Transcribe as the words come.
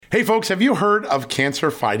Hey folks, have you heard of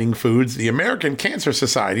cancer-fighting foods? The American Cancer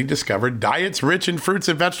Society discovered diets rich in fruits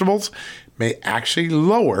and vegetables may actually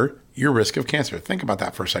lower your risk of cancer. Think about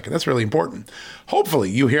that for a second. That's really important. Hopefully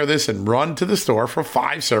you hear this and run to the store for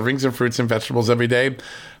 5 servings of fruits and vegetables every day.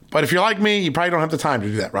 But if you're like me, you probably don't have the time to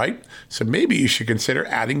do that, right? So maybe you should consider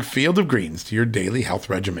adding Field of Greens to your daily health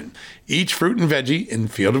regimen. Each fruit and veggie in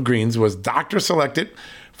Field of Greens was doctor selected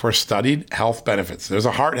for studied health benefits. There's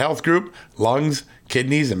a heart health group, lungs,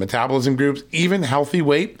 kidneys, and metabolism groups, even healthy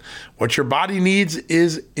weight. What your body needs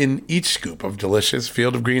is in each scoop of delicious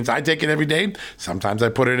Field of Greens. I take it every day. Sometimes I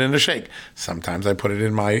put it in a shake. Sometimes I put it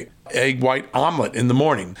in my egg white omelet in the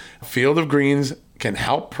morning. Field of Greens can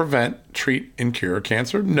help prevent, treat, and cure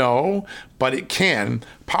cancer? No, but it can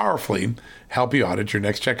powerfully help you out at your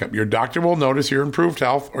next checkup. Your doctor will notice your improved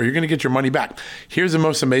health, or you're going to get your money back. Here's the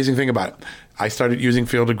most amazing thing about it. I started using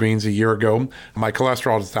Field of Greens a year ago. My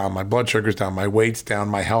cholesterol is down, my blood sugar's down, my weight's down,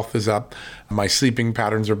 my health is up, my sleeping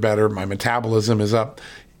patterns are better, my metabolism is up.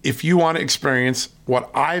 If you want to experience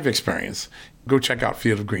what I've experienced, go check out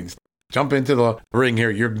Field of Greens. Jump into the ring here.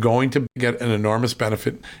 You're going to get an enormous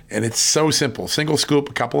benefit, and it's so simple. Single scoop,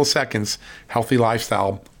 a couple of seconds, healthy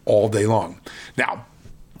lifestyle all day long. Now,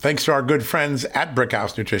 thanks to our good friends at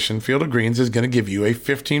Brickhouse Nutrition, Field of Greens is going to give you a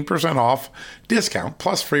 15% off discount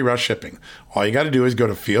plus free rush shipping. All you got to do is go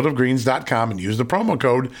to fieldofgreens.com and use the promo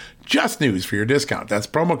code JUSTNEWS for your discount. That's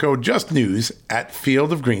promo code JUSTNEWS at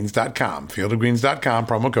fieldofgreens.com. Fieldofgreens.com,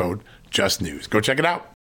 promo code JUSTNEWS. Go check it out.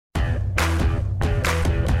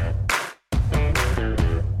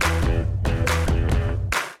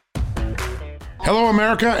 Hello,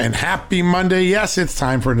 America, and happy Monday. Yes, it's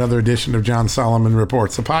time for another edition of John Solomon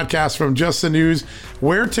Reports, a podcast from Just the News,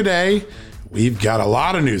 where today we've got a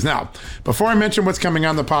lot of news. Now, before I mention what's coming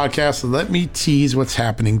on the podcast, let me tease what's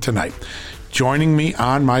happening tonight. Joining me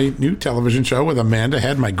on my new television show with Amanda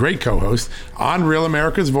Head, my great co-host, on Real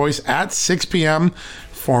America's Voice at 6 p.m.,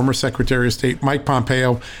 former Secretary of State Mike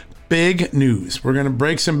Pompeo. Big news. We're going to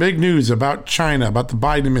break some big news about China, about the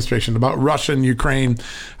Biden administration, about Russia and Ukraine,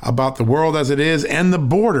 about the world as it is, and the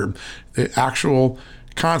border, the actual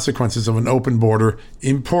consequences of an open border.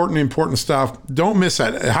 Important stuff. Don't miss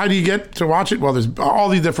that. How do you get to watch it? Well, there's all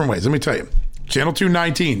these different ways. Let me tell you. Channel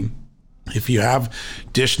 219. If you have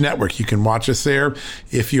Dish Network, you can watch us there.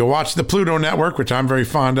 If you watch the Pluto Network, which I'm very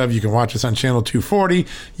fond of, you can watch us on Channel 240.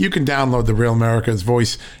 You can download the Real America's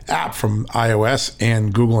Voice app from iOS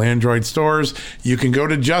and Google Android stores. You can go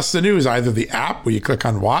to Just the News, either the app where you click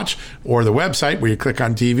on Watch or the website where you click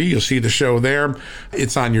on TV. You'll see the show there.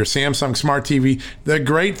 It's on your Samsung Smart TV. The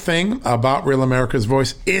great thing about Real America's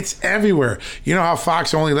Voice, it's everywhere. You know how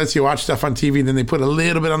Fox only lets you watch stuff on TV and then they put a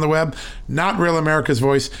little bit on the web? Not Real America's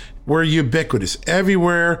Voice. We're ubiquitous.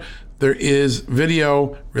 Everywhere there is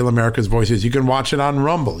video, Real America's Voices. You can watch it on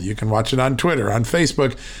Rumble. You can watch it on Twitter, on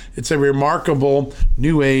Facebook. It's a remarkable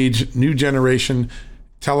new age, new generation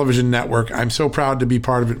television network. I'm so proud to be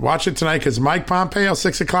part of it. Watch it tonight because Mike Pompeo,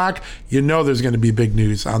 6 o'clock, you know there's going to be big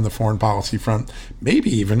news on the foreign policy front.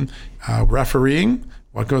 Maybe even refereeing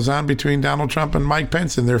what goes on between Donald Trump and Mike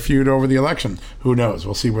Pence in their feud over the election. Who knows?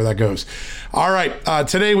 We'll see where that goes. All right.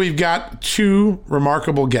 Today we've got 2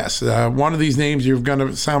 remarkable guests. One of these names you're going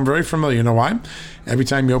to sound very familiar. You know why? Every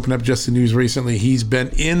time you open up Just the News recently, he's been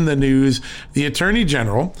in the news. The Attorney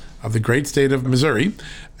General of the great state of Missouri,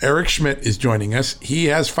 Eric Schmitt, is joining us. He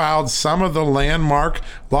has filed some of the landmark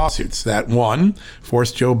lawsuits that, one,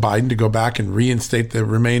 forced Joe Biden to go back and reinstate the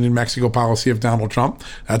Remain in Mexico policy of Donald Trump.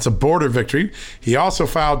 That's a border victory. He also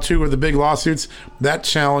filed 2 of the big lawsuits that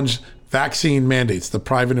challenged vaccine mandates, the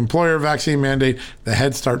private employer vaccine mandate, the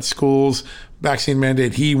Head Start schools vaccine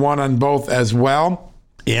mandate. He won on both as well.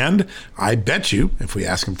 And I bet you, if we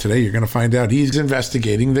ask him today, you're going to find out he's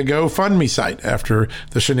investigating the GoFundMe site after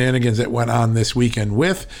the shenanigans that went on this weekend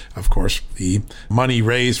with, of course, the money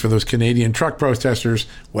raised for those Canadian truck protesters.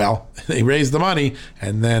 Well, they raised the money,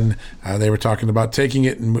 and then they were talking about taking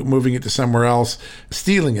it and moving it to somewhere else,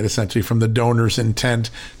 stealing it essentially from the donor's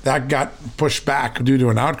intent. That got pushed back due to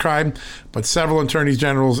an outcry, but several attorneys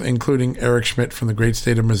generals, including Eric Schmitt from the great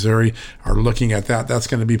state of Missouri, are looking at that. That's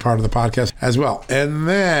going to be part of the podcast as well. And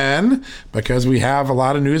then, because we have a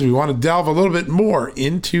lot of news, we want to delve a little bit more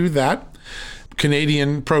into that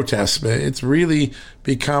Canadian protests. It's really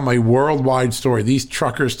become a worldwide story. These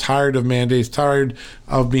truckers tired of mandates, tired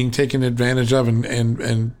of being taken advantage of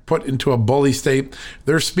and put into a bully state.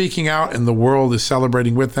 They're speaking out and the world is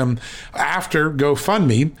celebrating with them. After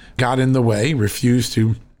GoFundMe got in the way, refused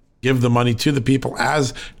to give the money to the people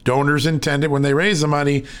as donors intended when they raised the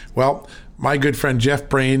money, well, my good friend Jeff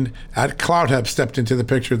Brain at CloutHub stepped into the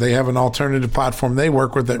picture. They have an alternative platform they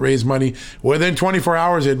work with that raised money. Within 24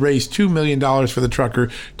 hours, it raised $2 million for the trucker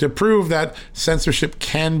to prove that censorship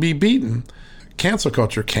can be beaten. Cancel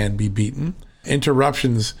culture can be beaten.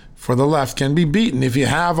 Interruptions for the left can be beaten if you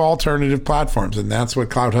have alternative platforms. And that's what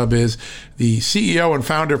CloutHub is. The CEO and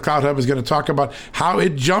founder of CloutHub is going to talk about how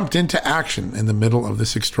it jumped into action in the middle of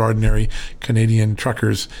this extraordinary Canadian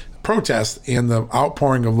truckers protest and the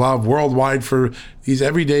outpouring of love worldwide for these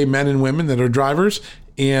everyday men and women that are drivers.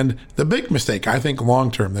 And the big mistake, I think,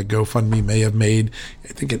 long-term that GoFundMe may have made, I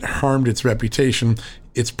think it harmed its reputation,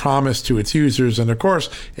 its promise to its users. And of course,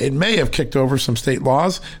 it may have kicked over some state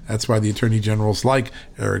laws. That's why the attorney generals like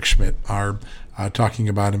Eric Schmidt are talking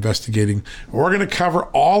about investigating. We're going to cover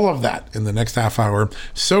all of that in the next half hour.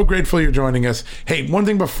 So grateful you're joining us. Hey, one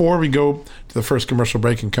thing before we go to the first commercial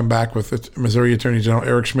break and come back with Missouri Attorney General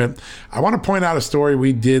Eric Schmidt, I want to point out a story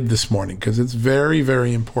we did this morning because it's very,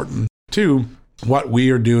 very important to what we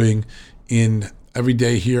are doing in every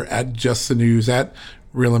day here at Just the News, at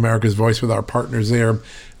Real America's Voice with our partners there.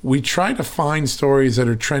 We try to find stories that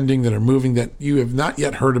are trending, that are moving, that you have not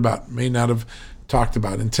yet heard about, may not have talked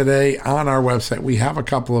about. And today on our website, we have a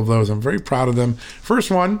couple of those. I'm very proud of them. First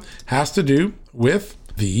one has to do with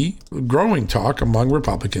the growing talk among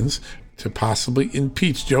Republicans to possibly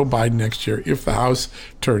impeach Joe Biden next year if the House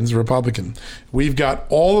turns Republican. We've got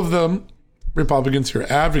all of them Republicans who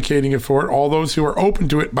are advocating it for it, all those who are open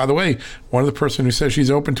to it. By the way, one of the person who says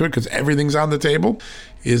she's open to it because everything's on the table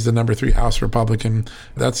is the number 3 House Republican.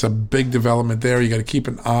 That's a big development there. You got to keep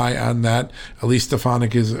an eye on that. Elise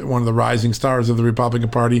Stefanik is one of the rising stars of the Republican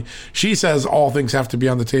Party. She says all things have to be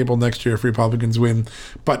on the table next year if Republicans win.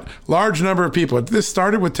 But large number of people. This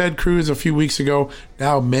started with Ted Cruz a few weeks ago.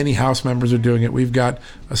 Now many House members are doing it. We've got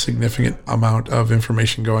a significant amount of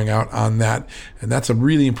information going out on that. And that's a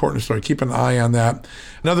really important story. Keep an eye on that.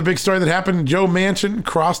 Another big story that happened, Joe Manchin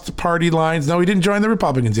crossed the party lines. No, he didn't join the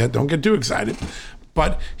Republicans yet. Don't get too excited.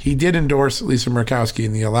 But he did endorse Lisa Murkowski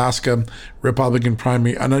in the Alaska Republican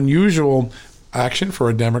primary, an unusual action for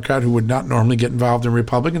a Democrat who would not normally get involved in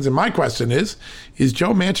Republicans. And my question is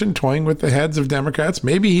Joe Manchin toying with the heads of Democrats?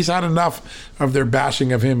 Maybe he's had enough of their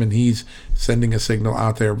bashing of him and he's sending a signal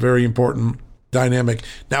out there. Very important dynamic.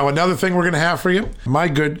 Now, another thing we're going to have for you, my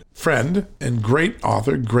good friend and great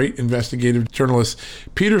author, great investigative journalist,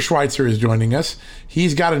 Peter Schweizer is joining us.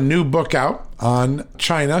 He's got a new book out on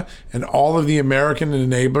China and all of the American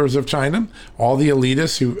enablers of China, all the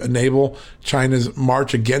elitists who enable China's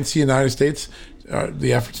march against the United States,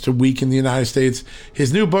 the efforts to weaken the United States.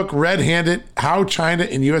 His new book, Red Handed, How China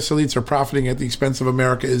and U.S. Elites Are Profiting at the Expense of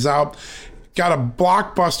America, is out. Got a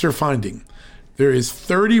blockbuster finding. There is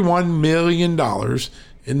 $31 million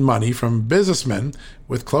in money from businessmen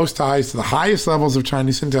with close ties to the highest levels of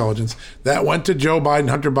Chinese intelligence that went to Joe Biden,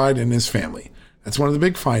 Hunter Biden, and his family. That's one of the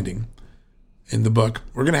big findings in the book.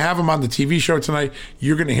 We're going to have him on the TV show tonight.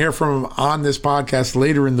 You're going to hear from him on this podcast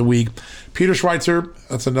later in the week. Peter Schweizer,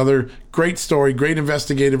 that's another great story, great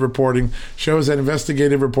investigative reporting, shows that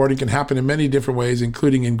investigative reporting can happen in many different ways,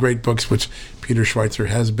 including in great books, which Peter Schweizer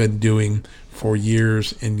has been doing for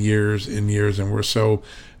years and years and years, and we're so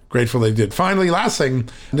grateful they did. Finally, last thing,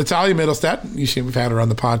 Natalia Mittelstadt, you see we've had her on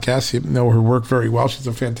the podcast. You know her work very well. She's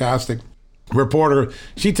a fantastic reporter.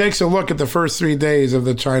 She takes a look at the first 3 days of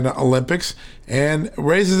the China Olympics and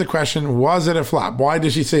raises the question, was it a flop? Why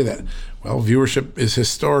does she say that? Well, viewership is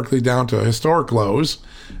historically down to historic lows.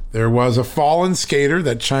 There was a fallen skater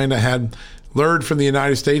that China had lured from the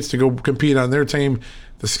United States to go compete on their team.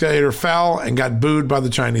 The skater fell and got booed by the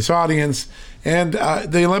Chinese audience. And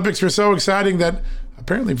the Olympics were so exciting that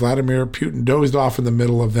apparently Vladimir Putin dozed off in the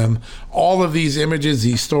middle of them. All of these images,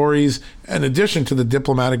 these stories, in addition to the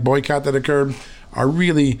diplomatic boycott that occurred, are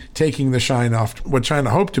really taking the shine off what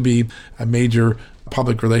China hoped to be a major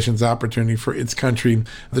public relations opportunity for its country.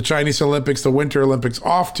 The Chinese Olympics, the Winter Olympics,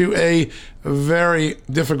 off to a very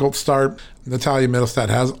difficult start. Natalia Mittelstadt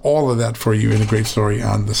has all of that for you in a great story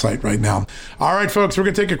on the site right now. All right, folks, we're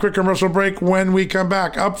going to take a quick commercial break. When we come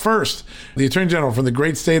back, up first, the Attorney General from the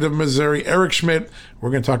great state of Missouri, Eric Schmidt.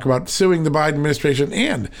 We're going to talk about suing the Biden administration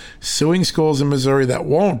and suing schools in Missouri that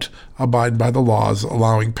won't abide by the laws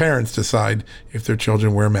allowing parents to decide if their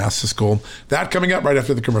children wear masks to school. That coming up right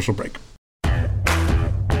after the commercial break.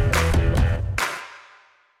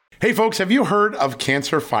 Hey folks, have you heard of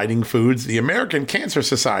cancer-fighting foods? The American Cancer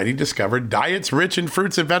Society discovered diets rich in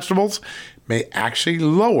fruits and vegetables may actually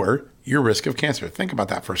lower your risk of cancer. Think about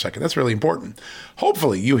that for a second. That's really important.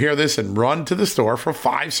 Hopefully you hear this and run to the store for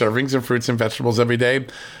 5 servings of fruits and vegetables every day.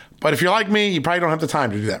 But if you're like me, you probably don't have the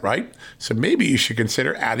time to do that, right? So maybe you should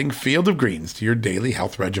consider adding Field of Greens to your daily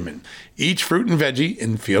health regimen. Each fruit and veggie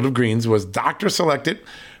in Field of Greens was doctor selected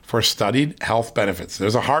for studied health benefits.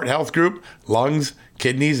 There's a heart health group, lungs,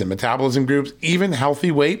 kidneys, and metabolism groups, even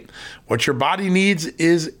healthy weight. What your body needs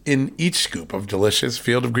is in each scoop of delicious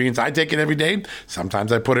Field of Greens. I take it every day.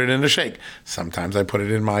 Sometimes I put it in a shake. Sometimes I put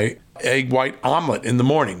it in my egg white omelet in the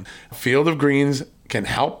morning. Field of Greens can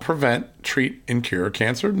help prevent, treat, and cure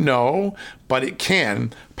cancer? No, but it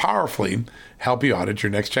can powerfully help you out at your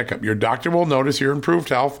next checkup. Your doctor will notice your improved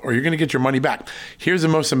health, or you're going to get your money back. Here's the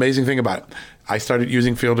most amazing thing about it. I started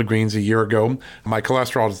using Field of Greens a year ago. My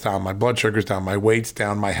cholesterol is down, my blood sugar's down, my weight's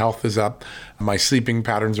down, my health is up, my sleeping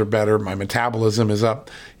patterns are better, my metabolism is up.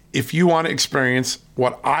 If you want to experience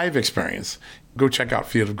what I've experienced, go check out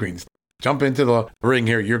Field of Greens. Jump into the ring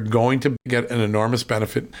here. You're going to get an enormous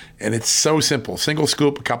benefit. And it's so simple. Single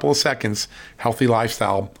scoop, a couple of seconds, healthy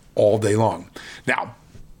lifestyle all day long. Now,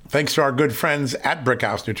 thanks to our good friends at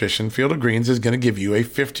Brickhouse Nutrition, Field of Greens is going to give you a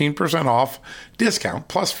 15% off discount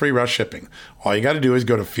plus free rush shipping. All you got to do is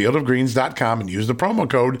go to fieldofgreens.com and use the promo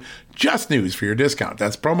code JUSTNEWS for your discount.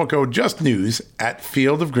 That's promo code JUSTNEWS at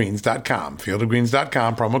fieldofgreens.com.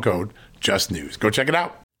 Fieldofgreens.com, promo code JUSTNEWS. Go check it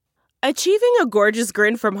out. Achieving a gorgeous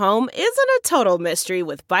grin from home isn't a total mystery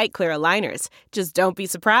with Byte Clear aligners. Just don't be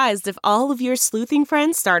surprised if all of your sleuthing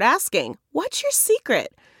friends start asking, "What's your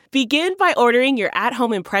secret?" Begin by ordering your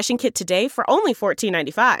at-home impression kit today for only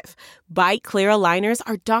 $14.95. Byte Clear aligners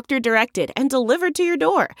are doctor-directed and delivered to your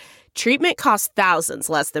door. Treatment costs thousands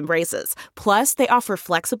less than braces. Plus, they offer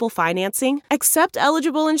flexible financing, accept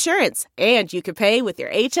eligible insurance, and you can pay with your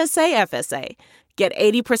HSA FSA. Get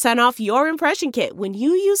 80% off your impression kit when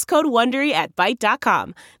you use code WONDERY at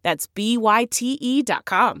Byte.com. That's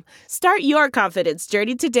BYTE.com. Start your confidence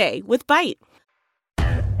journey today with Byte.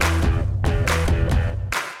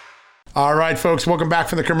 All right, folks, welcome back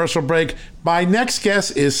from the commercial break. My next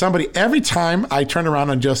guest is somebody, every time I turn around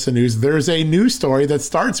on Just the News, there's a news story that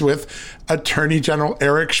starts with Attorney General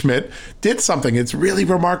Eric Schmitt did something. It's really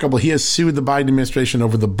remarkable. He has sued the Biden administration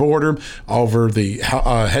over the border, over the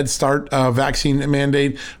Head Start vaccine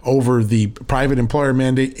mandate, over the private employer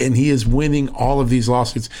mandate, and he is winning all of these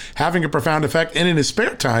lawsuits, having a profound effect. And in his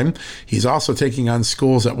spare time, he's also taking on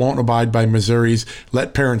schools that won't abide by Missouri's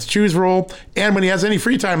Let Parents Choose rule. And when he has any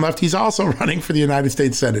free time left, he's also running for the United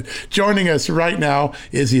States Senate. Joining us right now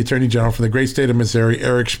is the Attorney General for the great state of Missouri,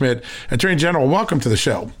 Eric Schmitt. Attorney General, welcome to the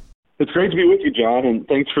show. It's great to be with you, John, and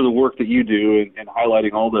thanks for the work that you do and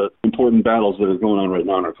highlighting all the important battles that are going on right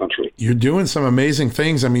now in our country. You're doing some amazing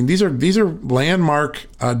things. I mean, these are landmark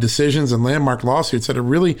decisions and landmark lawsuits that are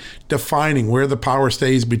really defining where the power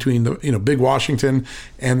stays between the big Washington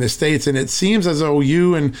and the states. And it seems as though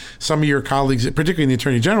you and some of your colleagues, particularly in the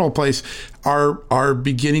Attorney General place, are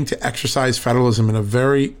beginning to exercise federalism in a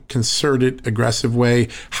very concerted, aggressive way.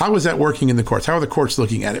 How is that working in the courts? How are the courts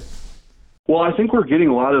looking at it? Well, I think we're getting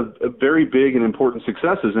a lot of very big and important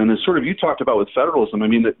successes. And as sort of you talked about with federalism, I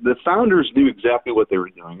mean, the founders knew exactly what they were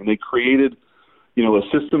doing, and they created, a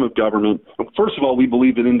system of government. First of all, we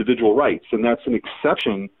believe in individual rights, and that's an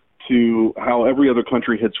exception to how every other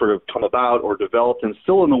country had sort of come about or developed and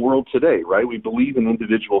still in the world today, right? We believe in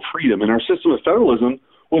individual freedom. And our system of federalism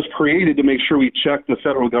was created to make sure we checked the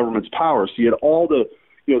federal government's power. So you had all the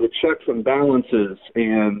checks and balances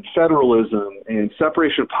and federalism and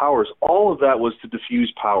separation of powers. All of that was to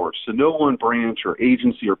diffuse power. So no one branch or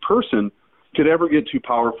agency or person could ever get too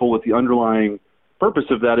powerful, with the underlying purpose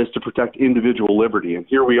of that is to protect individual liberty. And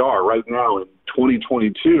here we are right now in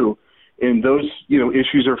 2022, and those,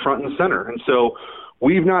 issues are front and center. And so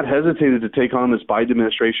we've not hesitated to take on this Biden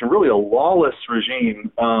administration, really a lawless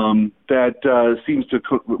regime that seems to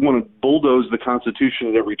want to bulldoze the Constitution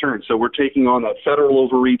at every turn. So we're taking on that federal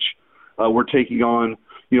overreach. We're taking on,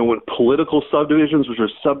 when political subdivisions, which are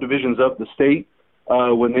subdivisions of the state,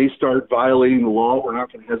 when they start violating the law, we're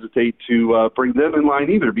not going to hesitate to bring them in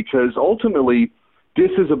line either, because ultimately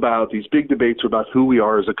this is about, these big debates are about who we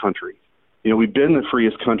are as a country. We've been the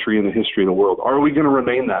freest country in the history of the world. Are we going to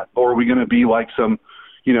remain that? Or are we going to be like some,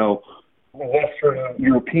 Western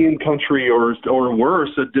European country or worse,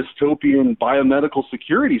 a dystopian biomedical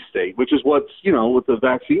security state, which is what's, with the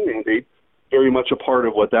vaccine mandate, very much a part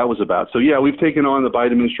of what that was about. So, yeah, we've taken on the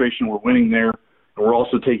Biden administration. We're winning there. And we're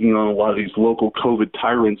also taking on a lot of these local COVID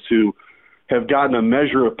tyrants who have gotten a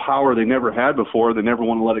measure of power they never had before. They never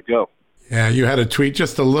want to let it go. Yeah, you had a tweet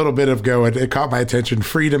just a little bit ago. It caught my attention.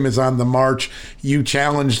 Freedom is on the march. You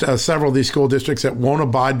challenged several of these school districts that won't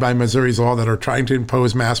abide by Missouri's law, that are trying to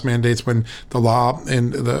impose mask mandates when the law of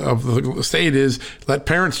the state is let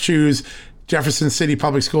parents choose. Jefferson City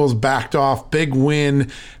Public Schools backed off. Big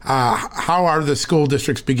win. How are the school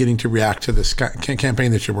districts beginning to react to this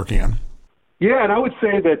campaign that you're working on? Yeah, and I would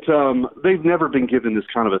say that they've never been given this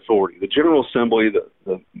kind of authority. The General Assembly,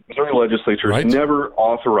 the Missouri legislature has never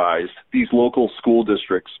authorized these local school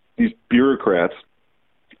districts, these bureaucrats,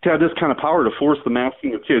 to have this kind of power to force the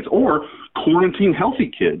masking of kids or quarantine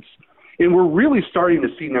healthy kids. And we're really starting to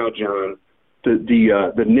see now, John,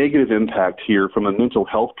 the negative impact here from a mental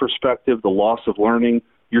health perspective, the loss of learning.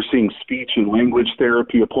 You're seeing speech and language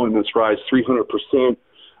therapy appointments rise 300%.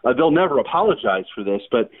 They'll never apologize for this,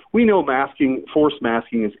 but we know forced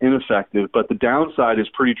masking is ineffective, but the downside is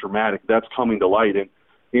pretty dramatic. That's coming to light.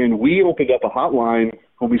 And we opened up a hotline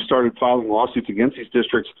when we started filing lawsuits against these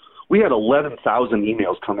districts. We had 11,000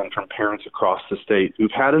 emails come in from parents across the state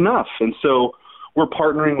who've had enough. And so we're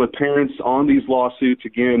partnering with parents on these lawsuits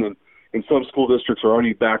again, and some school districts are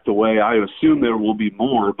already backed away. I assume there will be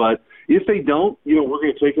more, but if they don't, we're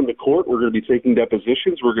going to take them to court. We're going to be taking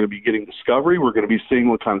depositions. We're going to be getting discovery. We're going to be seeing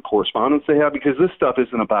what kind of correspondence they have, because this stuff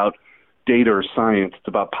isn't about data or science. It's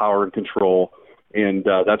about power and control, and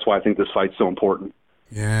that's why I think this fight's so important.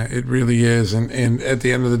 Yeah, it really is. And at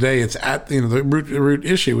the end of the day, it's the root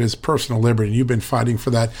issue is personal liberty. You've been fighting for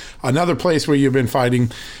that. Another place where you've been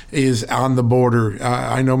fighting is on the border.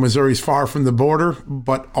 I know Missouri's far from the border,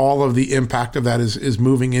 but all of the impact of that is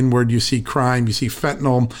moving inward. You see crime, you see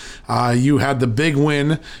fentanyl. You had the big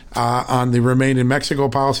win on the Remain in Mexico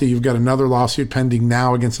policy. You've got another lawsuit pending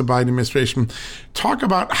now against the Biden administration. Talk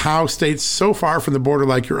about how states so far from the border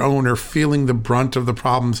like your own are feeling the brunt of the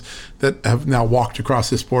problems that have now walked across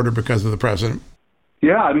this border because of the president.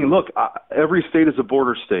 Yeah, I mean, look, every state is a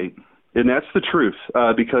border state, and that's the truth,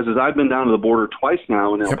 because as I've been down to the border twice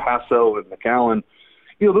now in El Paso and McAllen,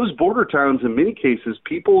 those border towns, in many cases,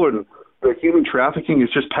 people and the human trafficking is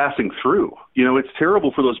just passing through. It's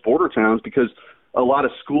terrible for those border towns because a lot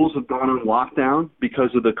of schools have gone on lockdown because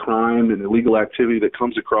of the crime and illegal activity that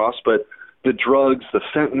comes across, but the drugs, the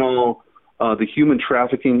fentanyl, the human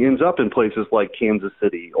trafficking ends up in places like Kansas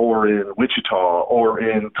City or in Wichita or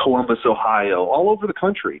in Columbus, Ohio, all over the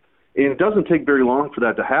country. And it doesn't take very long for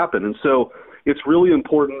that to happen. And so it's really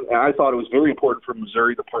important. And I thought it was very important for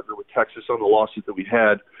Missouri to partner with Texas on the lawsuit that we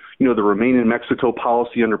had. The Remain in Mexico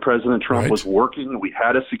policy under President Trump was working. We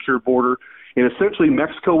had a secure border. And essentially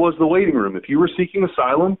Mexico was the waiting room. If you were seeking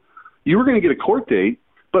asylum, you were going to get a court date.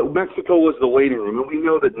 But Mexico was the waiting room, and we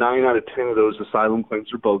know that 9 out of 10 of those asylum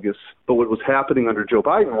claims are bogus. But what was happening under Joe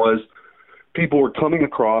Biden was people were coming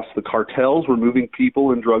across, the cartels were moving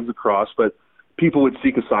people and drugs across, but people would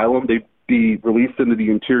seek asylum. They'd be released into the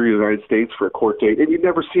interior of the United States for a court date, and you'd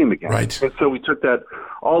never see them again. Right. And so we took that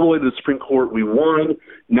all the way to the Supreme Court. We won.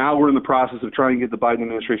 Now we're in the process of trying to get the Biden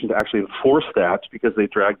administration to actually enforce that because they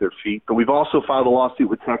dragged their feet. But we've also filed a lawsuit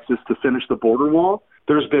with Texas to finish the border wall.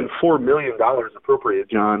 There's been $4 million appropriated,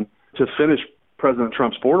 John, to finish President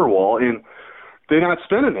Trump's border wall, and they're not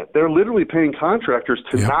spending it. They're literally paying contractors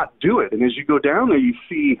to not do it. And as you go down there, you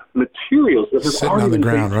see materials that have sitting already on the been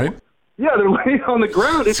ground, paid for. right? Yeah, they're laying on the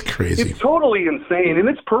ground. It's crazy. It's totally insane, and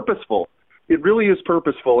it's purposeful. It really is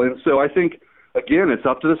purposeful. And so I think, again, it's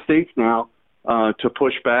up to the states now to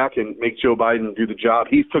push back and make Joe Biden do the job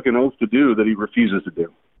he took an oath to do that he refuses to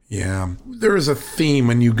do. Yeah, there is a theme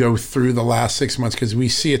when you go through the last 6 months because we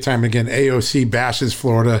see it time and again. AOC bashes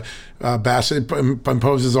Florida,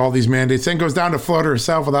 imposes all these mandates, then goes down to Florida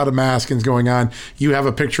herself without a mask and is going on. You have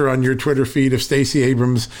a picture on your Twitter feed of Stacey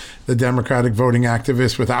Abrams, the Democratic voting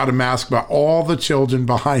activist, without a mask, but all the children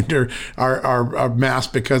behind her are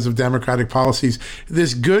masked because of Democratic policies.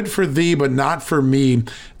 This good for thee, but not for me,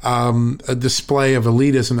 a display of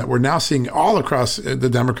elitism that we're now seeing all across the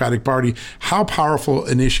Democratic Party. How powerful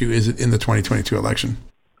an issue is it in the 2022 election?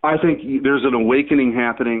 I think there's an awakening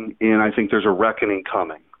happening, and I think there's a reckoning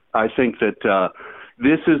coming. I think that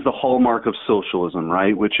this is the hallmark of socialism,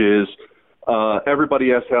 right? Which is everybody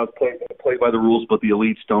has to play by the rules, but the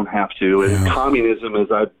elites don't have to. And communism,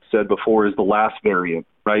 as I've said before, is the last variant,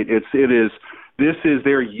 right?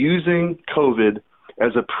 They're using COVID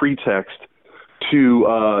as a pretext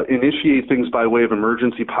to initiate things by way of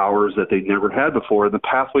emergency powers that they never had before. The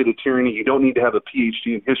pathway to tyranny, you don't need to have a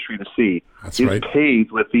PhD in history to see. That's is right.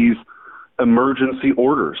 paved with these emergency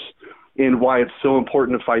orders, and why it's so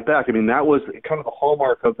important to fight back. I mean, that was kind of the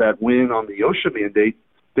hallmark of that win on the OSHA mandate.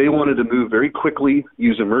 They wanted to move very quickly,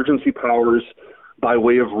 use emergency powers by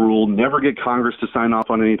way of rule, never get Congress to sign off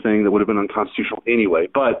on anything that would have been unconstitutional anyway.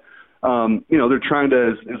 But, they're trying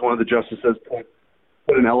to, as one of the justices says,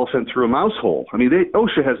 put an elephant through a mouse hole. I mean,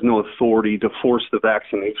 OSHA has no authority to force the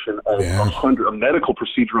vaccination of a medical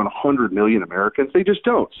procedure on 100 million Americans. They just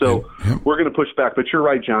don't. So we're going to push back. But you're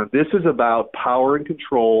right, John. This is about power and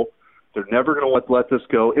control. They're never going to let this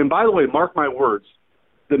go. And by the way, mark my words,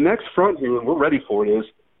 the next front here, and we're ready for it, is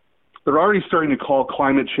they're already starting to call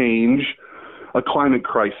climate change a climate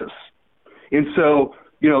crisis. And so,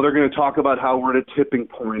 they're going to talk about how we're at a tipping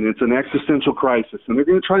point. It's an existential crisis. And they're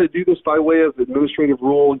going to try to do this by way of administrative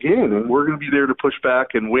rule again. And we're going to be there to push back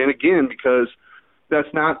and win again, because that's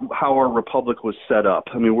not how our republic was set up.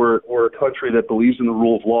 I mean, we're a country that believes in the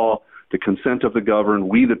rule of law, the consent of the governed.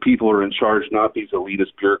 We, the people, are in charge, not these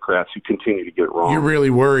elitist bureaucrats who continue to get it wrong. You're really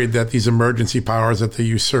worried that these emergency powers that they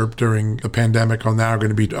usurped during the pandemic are now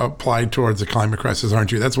going to be applied towards the climate crisis,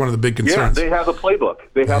 aren't you? That's one of the big concerns. Yeah, they have a playbook.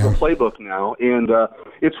 They have a playbook now, and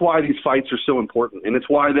it's why these fights are so important. And it's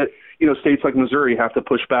why that states like Missouri have to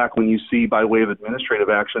push back when you see, by way of administrative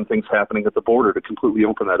action, things happening at the border to completely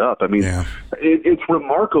open that up. I mean, it's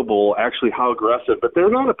remarkable, actually, how aggressive, but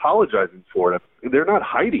they're not apologizing for it. They're not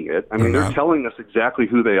hiding it. I mean, they're telling us exactly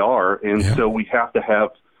who they are, and so we have to have,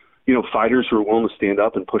 fighters who are willing to stand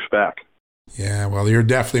up and push back. Yeah, well, you're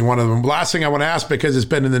definitely one of them. Last thing I want to ask, because it's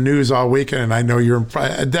been in the news all weekend, and I know you're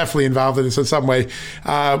definitely involved in this in some way.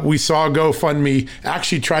 We saw GoFundMe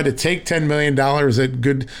actually try to take $10 million that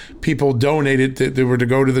good people donated that were to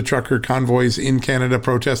go to the trucker convoys in Canada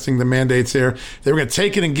protesting the mandates there. They were going to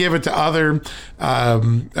take it and give it to other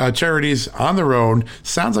charities on their own.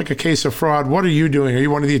 Sounds like a case of fraud. What are you doing? Are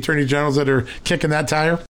you one of the attorney generals that are kicking that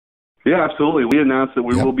tire? Yeah, absolutely. We announced that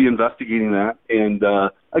we will be investigating that. And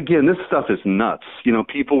again, this stuff is nuts.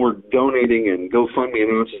 People were donating, and GoFundMe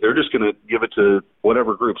announces they're just going to give it to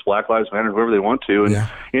whatever groups, Black Lives Matter, whoever they want to.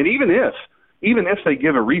 And even if they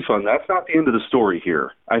give a refund, that's not the end of the story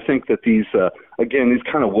here. I think that these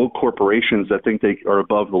kind of woke corporations that think they are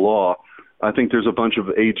above the law, I think there's a bunch of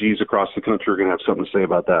AGs across the country who are going to have something to say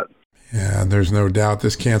about that. Yeah, there's no doubt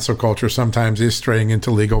this cancel culture sometimes is straying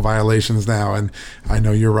into legal violations now, and I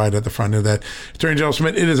know you're right at the front of that. Attorney General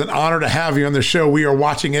Schmidt, it is an honor to have you on the show. We are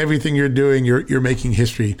watching everything you're doing. You're making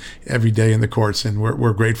history every day in the courts, and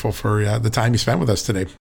we're grateful for the time you spent with us today.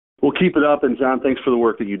 We'll keep it up, and John, thanks for the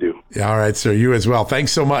work that you do. Yeah, all right, sir. You as well.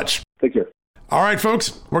 Thanks so much. Take care. All right,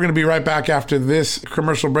 folks, we're going to be right back after this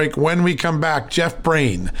commercial break. When we come back, Jeff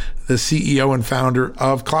Brain, the CEO and founder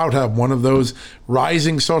of CloutHub, one of those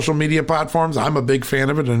rising social media platforms. I'm a big fan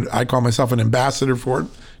of it, and I call myself an ambassador for it.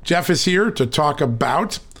 Jeff is here to talk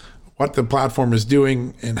about what the platform is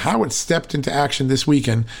doing and how it stepped into action this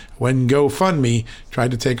weekend when GoFundMe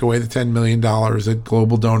tried to take away the $10 million that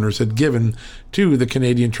global donors had given to the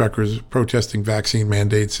Canadian truckers protesting vaccine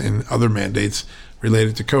mandates and other mandates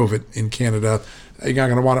related to COVID in Canada. You're not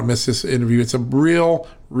going to want to miss this interview. It's a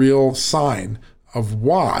real sign of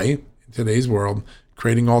why, in today's world,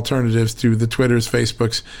 creating alternatives to the Twitters,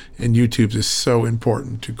 Facebooks, and YouTubes is so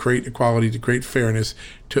important to create equality, to create fairness,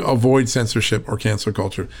 to avoid censorship or cancel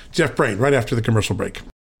culture. Jeff Brain, right after the commercial break.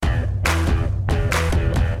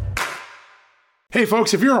 Hey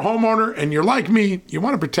folks, if you're a homeowner and you're like me, you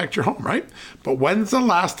want to protect your home, right? But when's the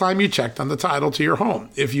last time you checked on the title to your home?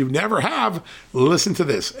 If you never have, listen to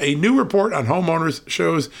this. A new report on homeowners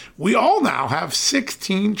shows we all now have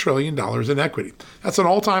 $16 trillion in equity. That's an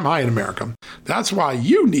all-time high in America. That's why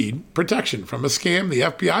you need protection from a scam the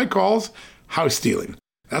FBI calls house stealing.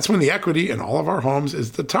 That's when the equity in all of our homes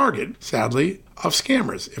is the target, sadly, of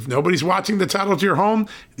scammers. If nobody's watching the title to your home,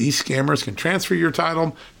 these scammers can transfer your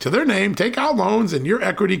title to their name, take out loans, and your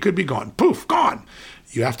equity could be gone. Poof, gone.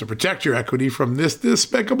 You have to protect your equity from this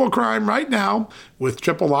despicable crime right now with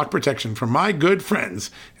triple lock protection from my good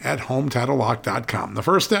friends at HomeTitleLock.com. The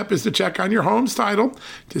first step is to check on your home's title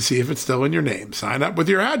to see if it's still in your name. Sign up with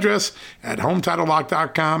your address at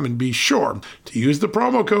HomeTitleLock.com and be sure to use the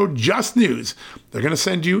promo code JUSTNEWS. They're going to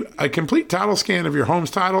send you a complete title scan of your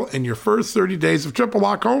home's title and your first 30 days of triple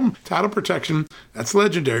lock home title protection. That's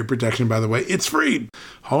legendary protection, by the way. It's free.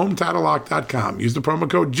 HomeTitleLock.com. Use the promo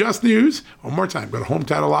code JUSTNEWS. One more time, go to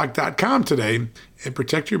HomeTitleLock.com today and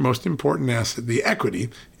protect your most important asset, the equity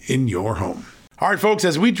in your home. All right, folks,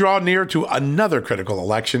 as we draw near to another critical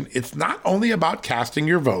election, it's not only about casting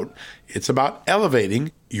your vote, it's about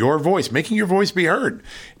elevating your voice, making your voice be heard.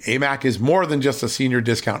 AMAC is more than just a senior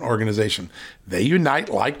discount organization. They unite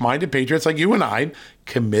like-minded patriots like you and I,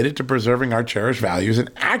 committed to preserving our cherished values and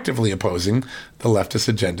actively opposing the leftist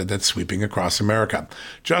agenda that's sweeping across America.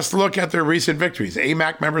 Just look at their recent victories.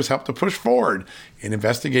 AMAC members helped to push forward an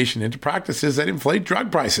investigation into practices that inflate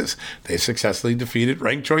drug prices. They successfully defeated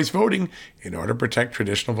ranked choice voting in order to protect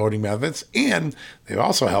traditional voting methods, and they've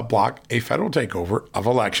also helped block a federal takeover of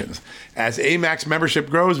elections. As AMAC's membership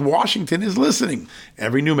grows, Washington is listening.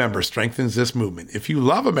 Every new member strengthens this movement. If you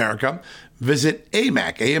love America, visit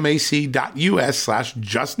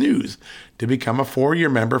amac.us/justnews to become a 4-year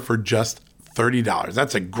member for just $30.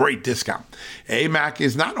 That's a great discount. AMAC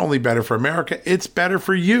is not only better for America, it's better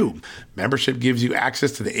for you. Membership gives you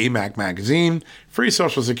access to the AMAC magazine, free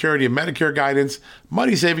Social Security and Medicare guidance,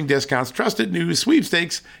 money-saving discounts, trusted news,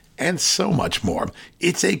 sweepstakes, and so much more.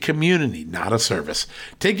 It's a community, not a service.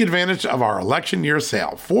 Take advantage of our election year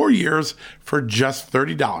sale, 4 years for just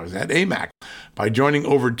 $30 at AMAC. By joining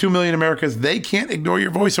over 2 million Americans, they can't ignore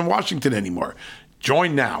your voice in Washington anymore.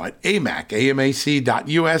 Join now at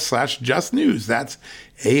amac.us/justnews. That's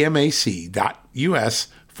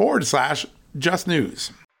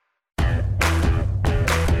amac.us/justnews.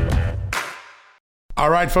 All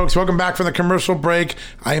right, folks, welcome back from the commercial break.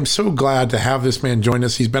 I am so glad to have this man join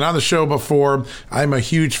us. He's been on the show before. I'm a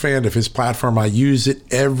huge fan of his platform. I use it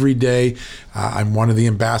every day. I'm one of the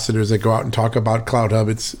ambassadors that go out and talk about CloutHub.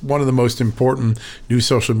 It's one of the most important new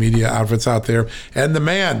social media outfits out there. And the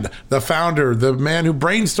man, the founder, the man who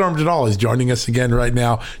brainstormed it all is joining us again right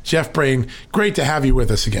now. Jeff Brain, great to have you with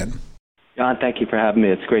us again. John, thank you for having me.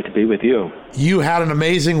 It's great to be with you. You had an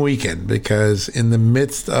amazing weekend because in the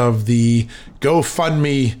midst of the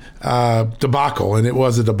GoFundMe debacle, and it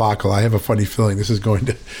was a debacle, I have a funny feeling this is going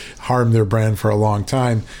to harm their brand for a long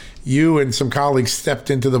time, you and some colleagues stepped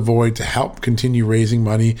into the void to help continue raising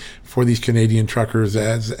money for these Canadian truckers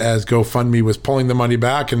as GoFundMe was pulling the money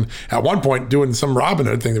back and at one point doing some Robin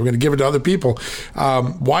Hood thing. They were going to give it to other people.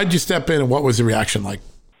 Why did you step in and what was the reaction like?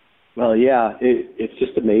 Well, yeah, it's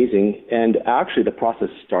just amazing. And actually, the process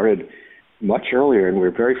started much earlier, and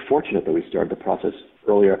we're very fortunate that we started the process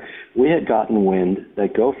earlier. We had gotten wind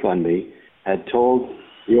that GoFundMe had told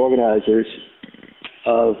the organizers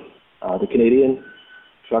of the Canadian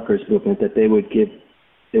truckers movement that they would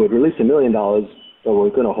release $1 million, but we're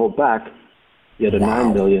going to hold back yet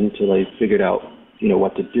 $9 million till they figured out,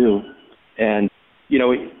 what to do. And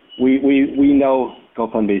we know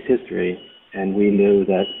GoFundMe's history, and we knew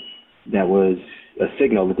that was a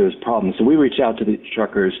signal that there was problems. So we reached out to the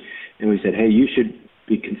truckers and we said, hey, you should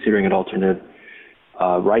be considering an alternative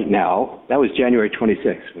right now. That was January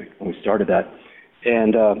 26th when we started that.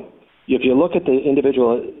 And if you look at the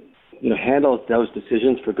individual, handles those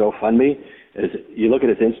decisions for GoFundMe, as you look at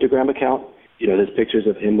his Instagram account, there's pictures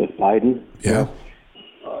of him with Biden. Yeah.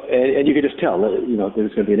 And you could just tell, there was going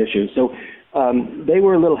to be an issue. So they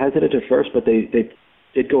were a little hesitant at first, but they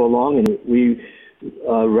did go along, and we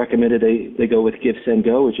recommended they go with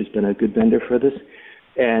GiveSendGo, which has been a good vendor for this.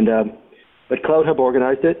 And but CloutHub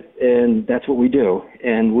organized it, and that's what we do.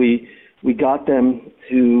 And we got them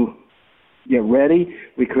to get ready.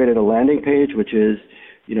 We created a landing page, which is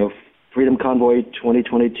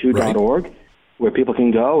freedomconvoy2022.org, right, where people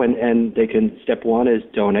can go and they can, step 1 is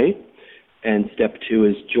donate, and step 2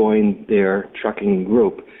 is join their trucking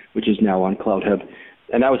group, which is now on CloutHub.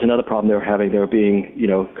 And that was another problem they were having. They were being,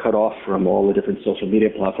 cut off from all the different social media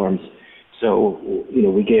platforms. So,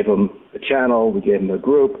 we gave them a channel, we gave them a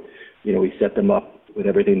group, we set them up with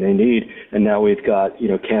everything they need. And now we've got,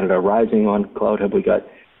 Canada Rising on CloutHub. We got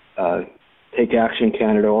Take Action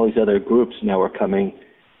Canada, all these other groups now are coming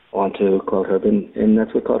onto CloutHub. And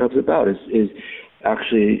that's what CloutHub's about, is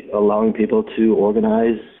actually allowing people to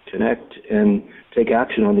organize, connect, and take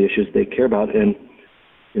action on the issues they care about. And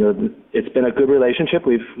it's been a good relationship.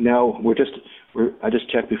 I just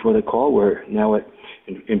checked before the call. We're now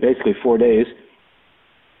in basically 4 days.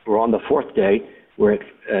 We're on the 4th day. We're at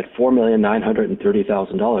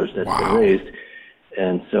 $4,930,000 that's been raised,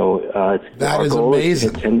 and so that is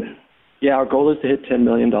amazing. Our goal is to hit $10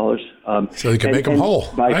 million. So you can make them whole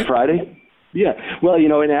by right? Friday. Yeah. Well,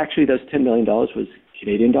 and actually, those $10 million was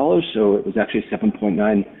Canadian dollars, so it was actually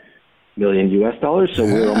 $7.9 million US dollars, so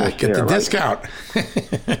we're almost get there. The discount.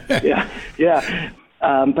 Yeah.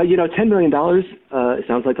 But $10 million it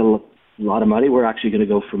sounds like a lot of money. We're actually going to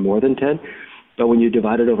go for more than 10. But when you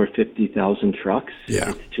divide it over 50,000 trucks,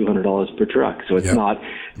 it's $200 per truck. So it's not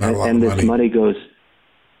a lot of this money goes.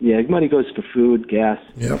 Yeah, money goes for food, gas,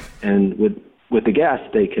 and with the gas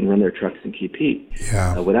they can run their trucks and keep heat.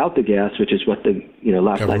 Yeah. Without the gas, which is what the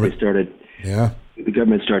last night they started. Yeah. The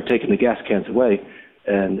government started taking the gas cans away.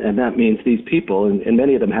 And that means these people, and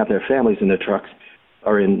many of them have their families in their trucks,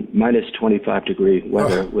 are in minus 25 degree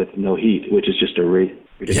weather with no heat, which is just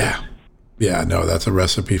ridiculous. Yeah. Yeah, no, that's a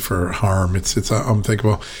recipe for harm. It's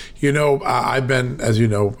unthinkable. I've been, as you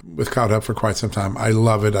know, with CloutHub for quite some time. I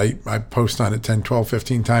love it. I post on it 10, 12,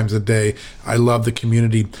 15 times a day. I love the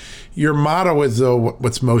community. Your motto is, though,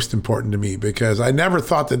 what's most important to me, because I never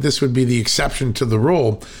thought that this would be the exception to the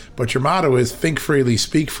rule. But your motto is think freely,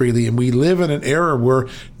 speak freely. And we live in an era where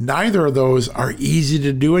neither of those are easy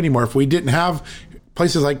to do anymore. If we didn't have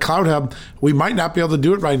places like CloutHub, we might not be able to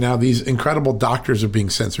do it right now. These incredible doctors are being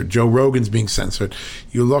censored. Joe Rogan's being censored.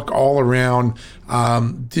 You look all around.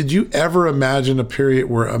 Did you ever imagine a period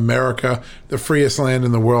where America, the freest land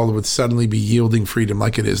in the world, would suddenly be yielding freedom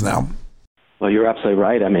like it is now? Well, you're absolutely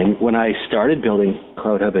right. I mean, when I started building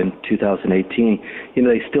CloutHub in 2018,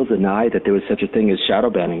 they still denied that there was such a thing as shadow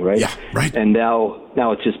banning, right? Yeah, right. And now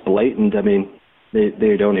it's just blatant. I mean,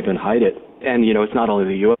 they don't even hide it. And, it's not only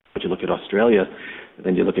the U.S., but you look at Australia, and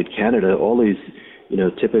then you look at Canada, all these,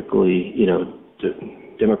 typically,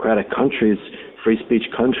 democratic countries, free speech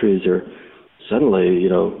countries are suddenly,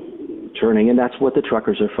 turning, and that's what the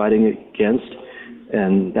truckers are fighting against.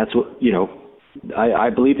 And that's what, I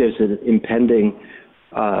believe there's an impending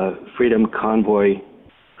freedom convoy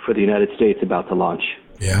for the United States about to launch.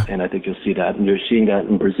 Yeah. And I think you'll see that. And you're seeing that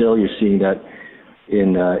in Brazil. You're seeing that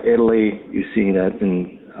in Italy. You're seeing that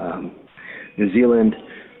in New Zealand.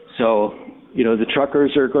 So, the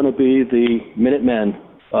truckers are going to be the Minutemen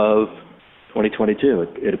of 2022,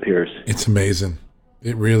 it appears. It's amazing.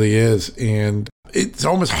 It really is. And it's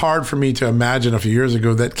almost hard for me to imagine a few years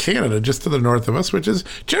ago that Canada, just to the north of us, which has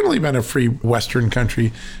generally been a free Western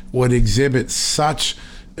country, would exhibit such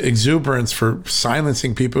exuberance for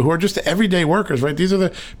silencing people who are just everyday workers, right? These are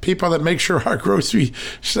the people that make sure our grocery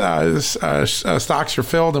stocks are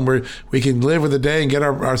filled and we can live with the day and get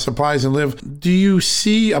our supplies and live. Do you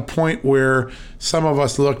see a point where some of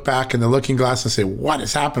us look back in the looking glass and say, what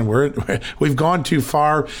has happened? We've gone too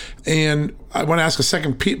far. And I want to ask a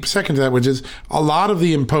second to that, which is a lot of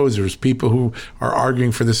the imposers, people who are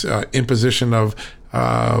arguing for this imposition of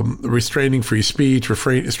restraining free speech,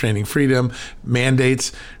 restraining freedom,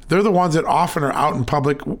 mandates. They're the ones that often are out in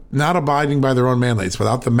public, not abiding by their own mandates,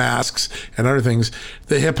 without the masks and other things.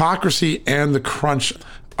 The hypocrisy and the crunch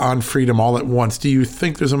on freedom all at once. Do you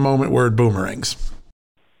think there's a moment where it boomerangs?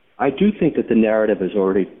 I do think that the narrative is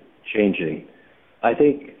already changing. I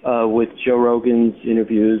think with Joe Rogan's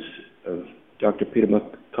interviews of Dr. Peter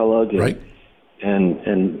McCullough right.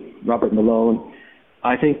 and Robert Malone,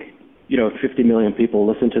 I think 50 million people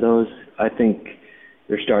listen to those. I think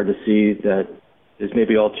you're starting to see that there's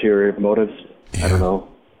maybe ulterior motives. Yeah. I don't know.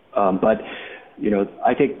 But,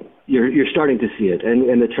 I think you're starting to see it.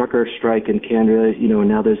 And the trucker strike in Canada,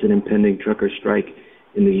 now there's an impending trucker strike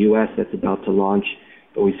in the U.S. that's about to launch,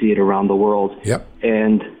 but we see it around the world. Yep.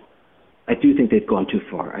 And I do think they've gone too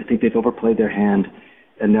far. I think they've overplayed their hand.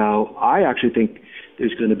 And now I actually think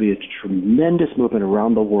there's going to be a tremendous movement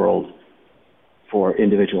around the world for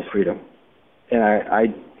individual freedom. And I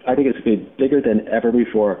think it's going to be bigger than ever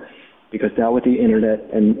before, because now with the internet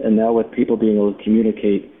and now with people being able to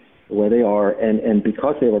communicate where they are, and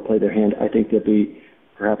because they overplay their hand, I think there'll be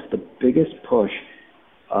perhaps the biggest push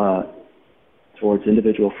towards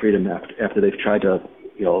individual freedom after they've tried to,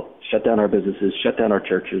 shut down our businesses, shut down our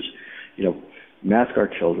churches, mask our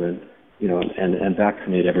children, and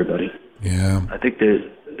vaccinate everybody. Yeah. I think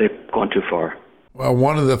they've gone too far. Well,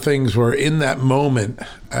 one of the things were in that moment,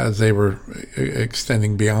 as they were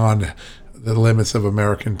extending beyond the limits of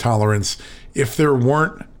American tolerance, if there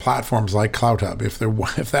weren't platforms like CloutHub,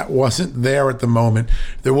 if that wasn't there at the moment,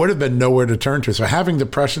 there would have been nowhere to turn to. So having the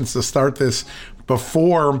presence to start this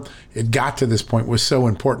before it got to this point was so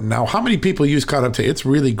important. Now, how many people use CloutHub today? It's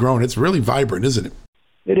really grown. It's really vibrant, isn't it?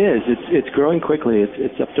 It is. It's growing quickly.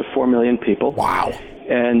 It's up to 4 million people. Wow.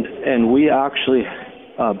 And we actually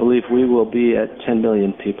believe we will be at 10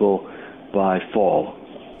 million people by fall.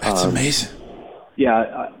 That's amazing.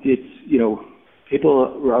 Yeah, it's,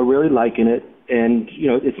 people are really liking it. And,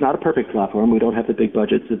 it's not a perfect platform. We don't have the big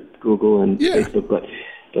budgets of Google and Facebook, but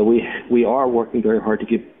we are working very hard to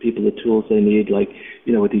give people the tools they need. Like,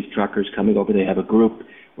 with these truckers coming over, they have a group,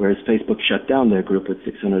 whereas Facebook shut down their group with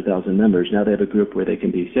 600,000 members. Now they have a group where they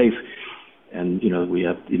can be safe. And, we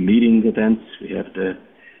have the meeting events, we have the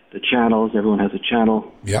channels. Everyone has a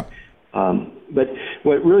channel. Yep. But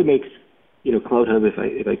what really makes, CloutHub,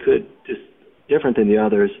 if I could, just different than the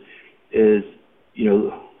others is,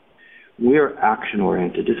 we're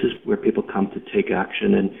action-oriented. This is where people come to take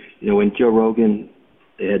action. And, when Joe Rogan,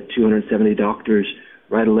 they had 270 doctors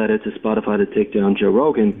write a letter to Spotify to take down Joe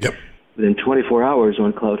Rogan. Yep. within 24 hours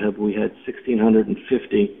on CloutHub, we had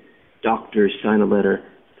 1,650 doctors sign a letter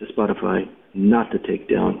to Spotify not to take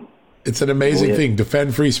down. It's an amazing thing.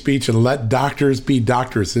 Defend free speech and let doctors be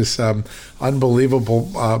doctors. This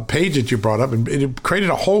unbelievable page that you brought up, and it created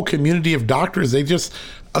a whole community of doctors. They just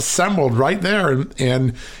assembled right there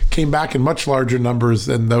and came back in much larger numbers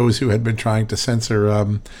than those who had been trying to censor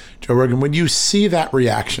Joe Rogan. When you see that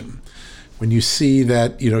reaction, when you see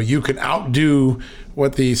that, you can outdo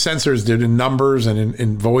what the censors did in numbers and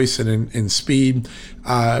in voice and in speed,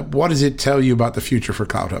 what does it tell you about the future for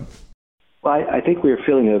CloutHub? Well, I think we're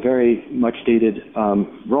filling a very much needed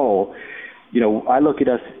role. I look at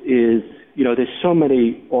us as, there's so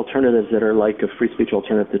many alternatives that are like a free speech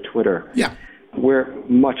alternative to Twitter. Yeah. We're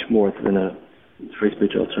much more than a free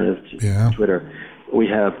speech alternative to Twitter. We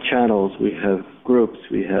have channels, we have groups,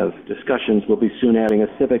 we have discussions. We'll be soon adding a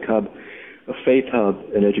civic hub, a faith hub,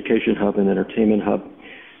 an education hub, an entertainment hub,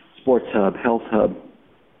 sports hub, health hub,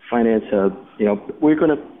 finance hub. We're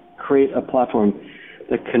going to create a platform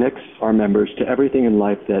that connects our members to everything in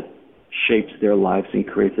life that shapes their lives and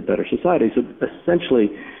creates a better society. So essentially,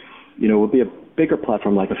 we'll be a bigger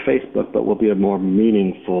platform like a Facebook, but we'll be a more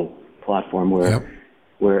meaningful platform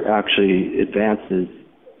where it actually advances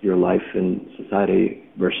your life and society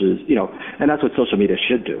versus, and that's what social media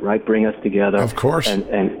should do, right? Bring us together. Of course.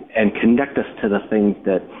 And connect us to the things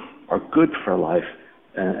that are good for life.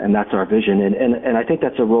 And that's our vision. And I think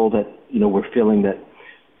that's a role that, we're feeling that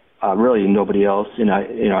really nobody else,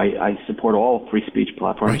 I support all free speech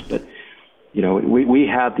platforms, right. But, we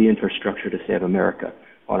have the infrastructure to save America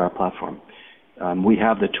on our platform. We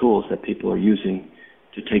have the tools that people are using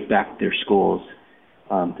to take back their schools,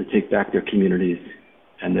 to take back their communities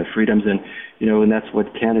and their freedoms. And, and that's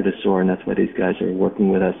what Canada saw, and that's why these guys are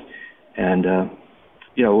working with us. And,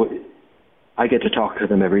 I get to talk to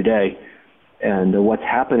them every day. And what's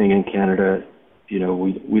happening in Canada,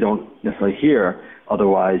 we don't necessarily hear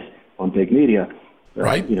otherwise on big media.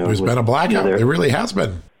 Right. There's been a blackout. There really has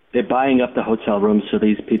been. They're buying up the hotel rooms so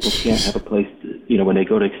these people can't have a place to, when they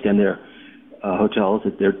go to extend their hotels,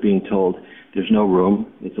 that they're being told there's no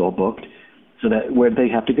room, it's all booked. So that where they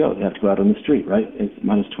have to go? They have to go out on the street, right? It's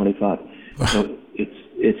minus 25. So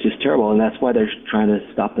it's just terrible, and that's why they're trying to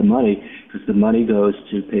stop the money, because the money goes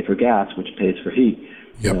to pay for gas, which pays for heat.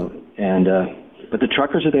 Yep. But the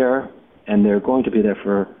truckers are there, and they're going to be there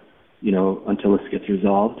for, until this gets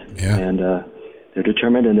resolved. Yeah. And they're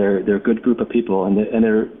determined, and they're a good group of people, and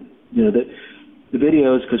they're the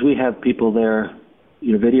videos, because we have people there,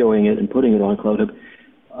 videoing it and putting it on CloutHub.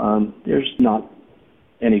 There's not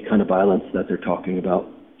any kind of violence that they're talking about.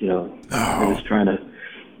 They're just trying to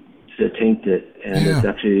taint it, and it's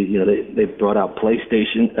actually, they brought out not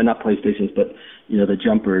PlayStations, but the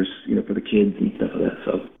jumpers, for the kids and stuff like that.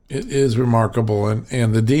 So it is remarkable, and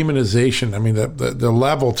the demonization. I mean, the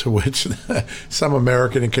level to which some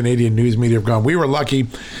American and Canadian news media have gone. We were lucky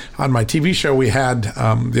on my TV show. We had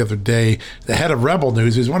the other day the head of Rebel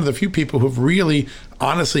News, who's one of the few people who've really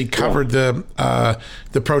honestly covered the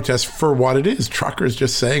protest for what it is. Truckers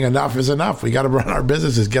just saying enough is enough. We got to run our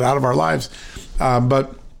businesses, get out of our lives.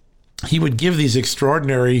 But he would give these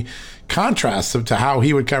extraordinary contrasts to how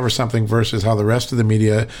he would cover something versus how the rest of the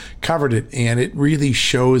media covered it. And it really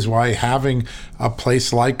shows why having a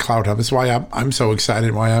place like CloutHub, that's why I'm so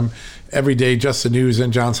excited, why I'm every day, Just the News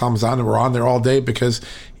and John Salmazan, and we're on there all day, because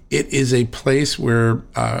it is a place where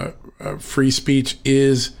free speech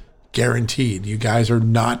is guaranteed. You guys are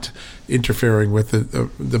not interfering with the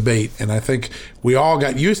debate. And I think we all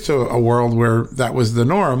got used to a world where that was the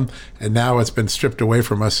norm, and now it's been stripped away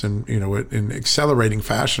from us in accelerating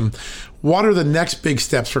fashion. What are the next big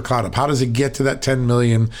steps for CloutHub? How does it get to that 10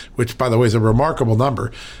 million, which, by the way, is a remarkable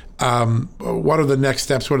number? What are the next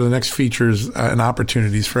steps? What are the next features and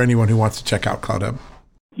opportunities for anyone who wants to check out CloutHub?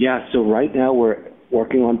 Yeah, so right now we're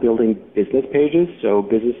working on building business pages so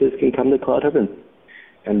businesses can come to CloutHub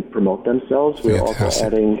and promote themselves. We're also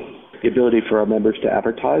adding the ability for our members to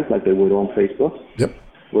advertise like they would on Facebook. Yep.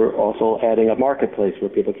 We're also adding a marketplace where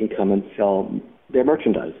people can come and sell their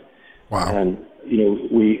merchandise. Wow. And,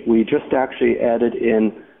 we just actually added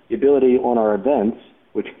in the ability on our events,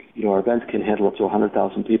 which, our events can handle up to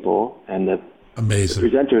 100,000 people, and the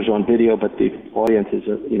presenters on video, but the audience is,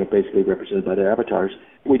 basically represented by their avatars.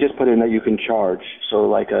 We just put in that you can charge. So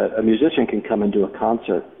like a musician can come and do a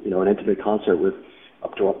concert, an intimate concert with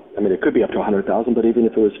up to, it could be up to 100,000, but even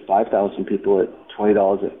if it was 5,000 people at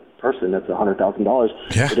 $20 a person, that's $100,000.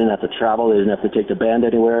 Yeah. They didn't have to travel. They didn't have to take the band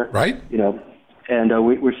anywhere. Right. And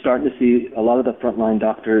we're starting to see a lot of the frontline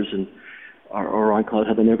doctors are on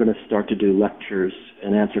CloutHub, and they're going to start to do lectures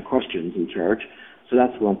and answer questions in charge. So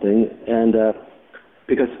that's one thing. And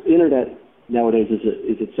because internet nowadays is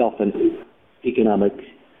itself an economic,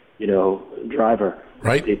 driver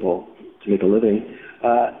right. for people to make a living.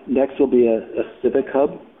 Next will be a civic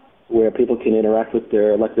hub where people can interact with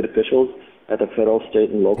their elected officials at the federal, state,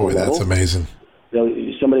 and local level. Boy, that's amazing.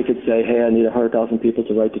 Somebody could say, hey, I need 100,000 people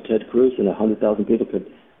to write to Ted Cruz, and 100,000 people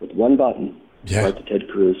could, with one button, write to Ted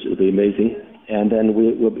Cruz. It would be amazing. And then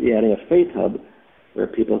we'll be adding a faith hub where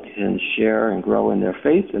people can share and grow in their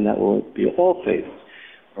faith, and that will be all faiths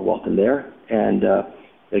are welcome there. And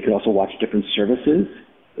they can also watch different services,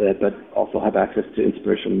 but also have access to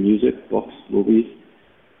inspirational music, books, movies,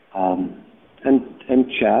 and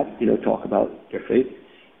chat, talk about their faith.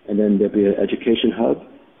 And then there'll be an education hub,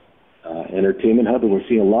 entertainment hub, and we're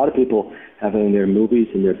seeing a lot of people having their movies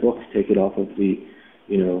and their books taken off of the,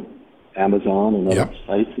 Amazon and other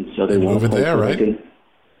sites, and so they want to move it there, right?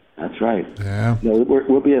 That's right. Yeah.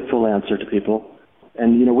 We'll be a full answer to people,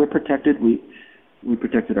 and we're protected. We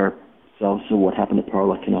protected ourselves, so what happened to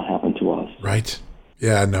Parler cannot happen to us. Right.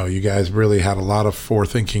 Yeah, no, you guys really had a lot of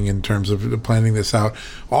forethinking in terms of planning this out.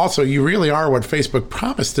 Also, you really are what Facebook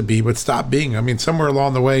promised to be, but stopped being. I mean, somewhere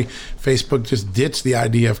along the way, Facebook just ditched the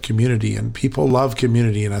idea of community, and people love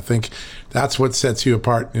community. And I think that's what sets you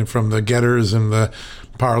apart from the Getters and the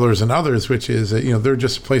Parlers and others, which is, they're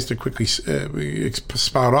just a place to quickly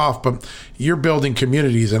spout off, but you're building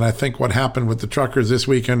communities. And I think what happened with the truckers this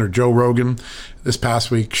weekend, or Joe Rogan this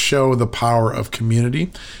past week, show the power of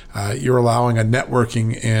community. You're allowing a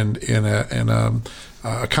networking and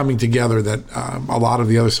a coming together that a lot of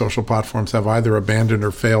the other social platforms have either abandoned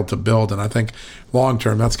or failed to build. And I think long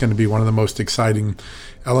term, that's going to be one of the most exciting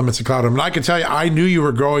elements of Cloud Hub. And I can tell you, I knew you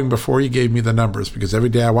were growing before you gave me the numbers, because every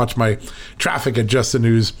day I watch my traffic at Just the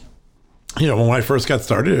News. When I first got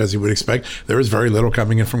started, as you would expect, there was very little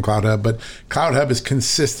coming in from Cloud Hub, but Cloud Hub is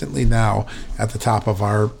consistently now at the top of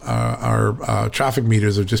our traffic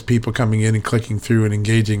meters of just people coming in and clicking through and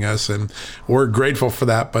engaging us. And we're grateful for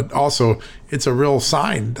that, but also it's a real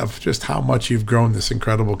sign of just how much you've grown this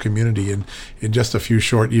incredible community in just a few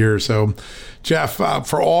short years. So, Jeff,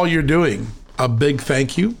 for all you're doing, a big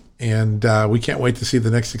thank you. And we can't wait to see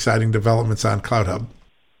the next exciting developments on Cloud Hub.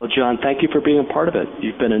 Well, John, thank you for being a part of it.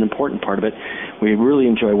 You've been an important part of it. We really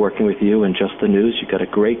enjoy working with you and Just the News. You've got a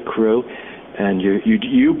great crew, and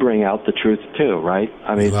you bring out the truth too, right?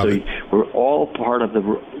 I mean, we're all part of the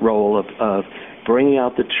role of bringing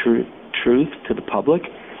out the truth to the public,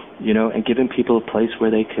 and giving people a place where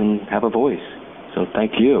they can have a voice. So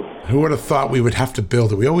thank you. Who would have thought we would have to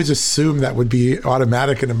build it? We always assume that would be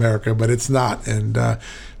automatic in America, but it's not. And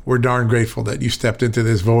we're darn grateful that you stepped into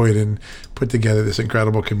this void and put together this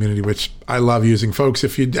incredible community, which I love using. Folks,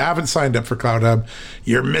 if you haven't signed up for Cloud Hub,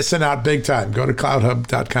 you're missing out big time. Go to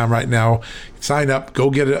cloudhub.com right now. Sign up. Go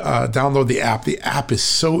get it. Download the app. The app is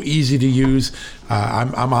so easy to use.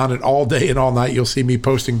 I'm on it all day and all night. You'll see me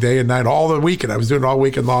posting day and night all the weekend. I was doing it all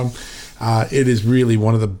weekend long. It is really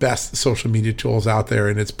one of the best social media tools out there,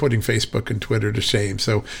 and it's putting Facebook and Twitter to shame.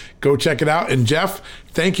 So go check it out. And Jeff,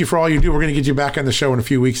 thank you for all you do. We're going to get you back on the show in a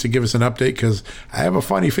few weeks to give us an update, because I have a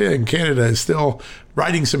funny feeling Canada is still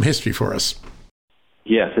writing some history for us.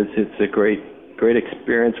 Yes, it's a great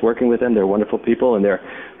experience working with them. They're wonderful people, and they're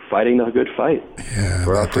fighting the good fight. Yeah,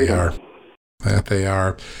 that they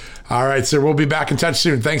are. All right, sir, we'll be back in touch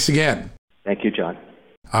soon. Thanks again. Thank you, John.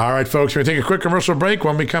 All right, folks, we're going to take a quick commercial break.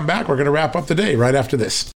 When we come back, we're going to wrap up the day right after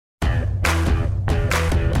this.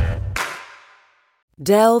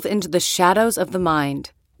 Delve into the shadows of the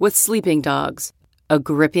mind with Sleeping Dogs, a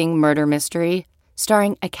gripping murder mystery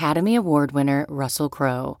starring Academy Award winner Russell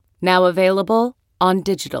Crowe. Now available on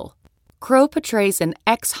digital. Crowe portrays an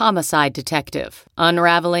ex-homicide detective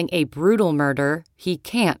unraveling a brutal murder he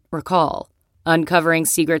can't recall. Uncovering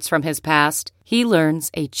secrets from his past, he learns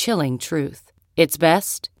a chilling truth. It's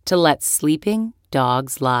best to let sleeping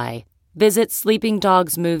dogs lie. Visit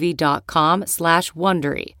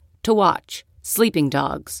sleepingdogsmovie.com/Wondery to watch Sleeping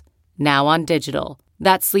Dogs, now on digital.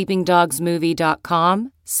 That's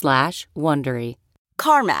sleepingdogsmovie.com/Wondery.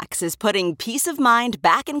 CarMax is putting peace of mind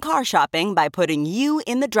back in car shopping by putting you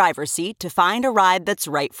in the driver's seat to find a ride that's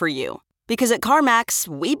right for you. Because at CarMax,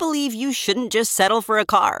 we believe you shouldn't just settle for a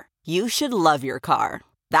car. You should love your car.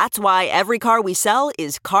 That's why every car we sell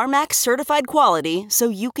is CarMax certified quality, so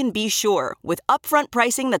you can be sure with upfront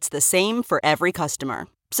pricing that's the same for every customer.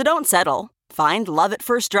 So don't settle. Find love at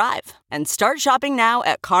first drive and start shopping now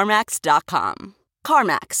at CarMax.com.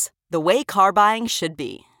 CarMax, the way car buying should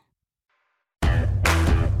be.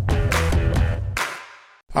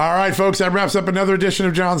 All right, folks, that wraps up another edition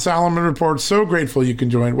of John Solomon Report. So grateful you can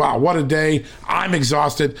join. Wow, what a day. I'm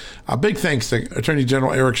exhausted. A big thanks to Attorney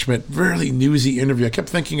General Eric Schmitt. Really newsy interview. I kept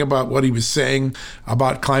thinking about what he was saying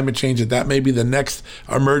about climate change, that may be the next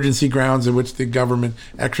emergency grounds in which the government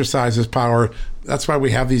exercises power. That's why we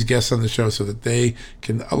have these guests on the show, so that they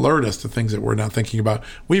can alert us to things that we're not thinking about.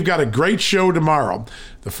 We've got a great show tomorrow.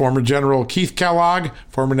 The former General Keith Kellogg,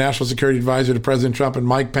 former National Security Advisor to President Trump, and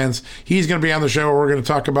Mike Pence, he's going to be on the show. We're going to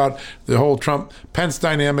talk about the whole Trump-Pence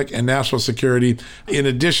dynamic and national security. In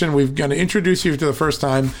addition, we're going to introduce you for the first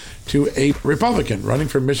time to a Republican running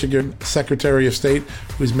for Michigan Secretary of State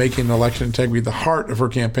who's making election integrity the heart of her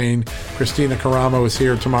campaign. Christina Caramo is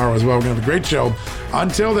here tomorrow as well. We're going to have a great show.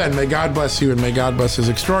 Until then, may God bless you and may God bless his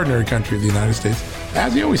extraordinary country of the United States,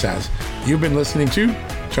 as he always has. You've been listening to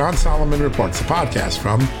John Solomon Reports, the podcast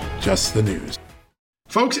from Just the News.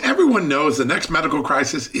 Folks, everyone knows the next medical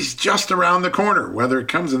crisis is just around the corner, whether it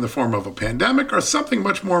comes in the form of a pandemic or something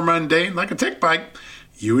much more mundane like a tick bite.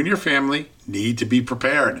 You and your family need to be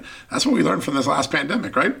prepared. That's what we learned from this last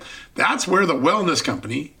pandemic, right? That's where the Wellness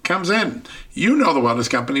Company comes in. You know the Wellness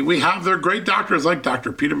Company. We have their great doctors like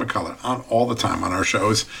Dr. Peter McCullough on all the time on our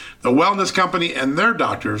shows. The Wellness Company and their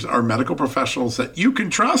doctors are medical professionals that you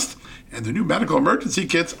can trust, and the new medical emergency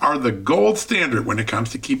kits are the gold standard when it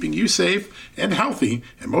comes to keeping you safe and healthy,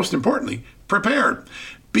 and most importantly, prepared.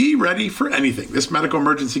 Be ready for anything. This medical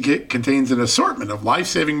emergency kit contains an assortment of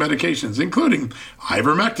life-saving medications, including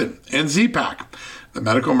ivermectin and Z-Pak. The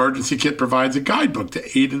medical emergency kit provides a guidebook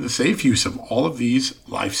to aid in the safe use of all of these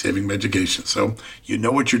life-saving medications, so you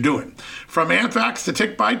know what you're doing. From anthrax to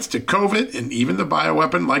tick bites to COVID and even the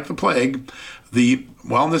bioweapon like the plague, the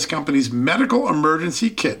Wellness Company's medical emergency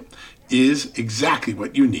kit is exactly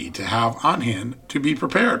what you need to have on hand to be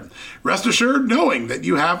prepared. Rest assured knowing that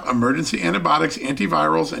you have emergency antibiotics,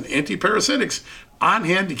 antivirals, and antiparasitics on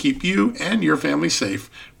hand to keep you and your family safe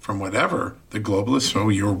from whatever the globalists throw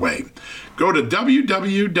your way. Go to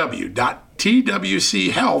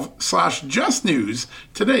www.twchealth/justnews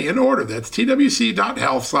today and order. That's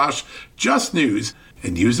twc.health/justnews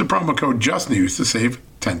and use the promo code JUSTNEWS to save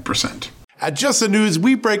 10%. At Just the News,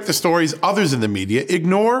 we break the stories others in the media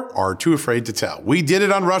ignore or are too afraid to tell. We did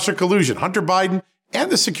it on Russia collusion, Hunter Biden,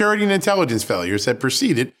 and the security and intelligence failures that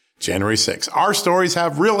preceded January 6th. Our stories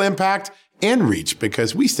have real impact and reach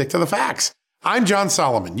because we stick to the facts. I'm John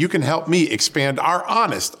Solomon. You can help me expand our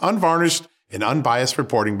honest, unvarnished, and unbiased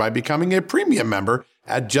reporting by becoming a premium member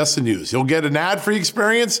at Just the News. You'll get an ad-free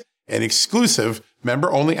experience and exclusive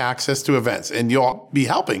member-only access to events, and you'll be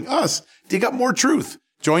helping us dig up more truth.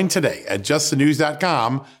 Join today at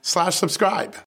justthenews.com/subscribe.